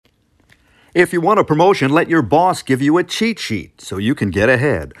If you want a promotion, let your boss give you a cheat sheet so you can get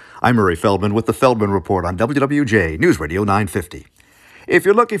ahead. I'm Murray Feldman with the Feldman Report on WWJ News Radio 950. If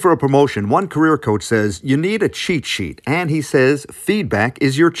you're looking for a promotion, one career coach says you need a cheat sheet, and he says feedback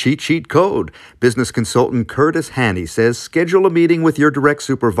is your cheat sheet code. Business consultant Curtis Haney says schedule a meeting with your direct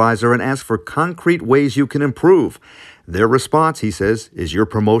supervisor and ask for concrete ways you can improve. Their response, he says, is your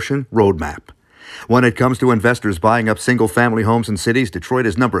promotion roadmap. When it comes to investors buying up single-family homes in cities, Detroit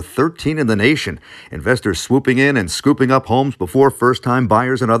is number 13 in the nation. Investors swooping in and scooping up homes before first-time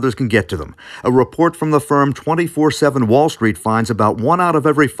buyers and others can get to them. A report from the firm 24/7 Wall Street finds about 1 out of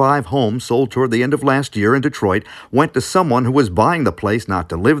every 5 homes sold toward the end of last year in Detroit went to someone who was buying the place not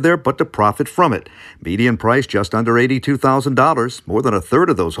to live there but to profit from it. Median price just under $82,000. More than a third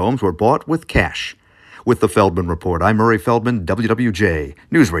of those homes were bought with cash. With the Feldman Report, I'm Murray Feldman, WWJ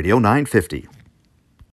News Radio 950.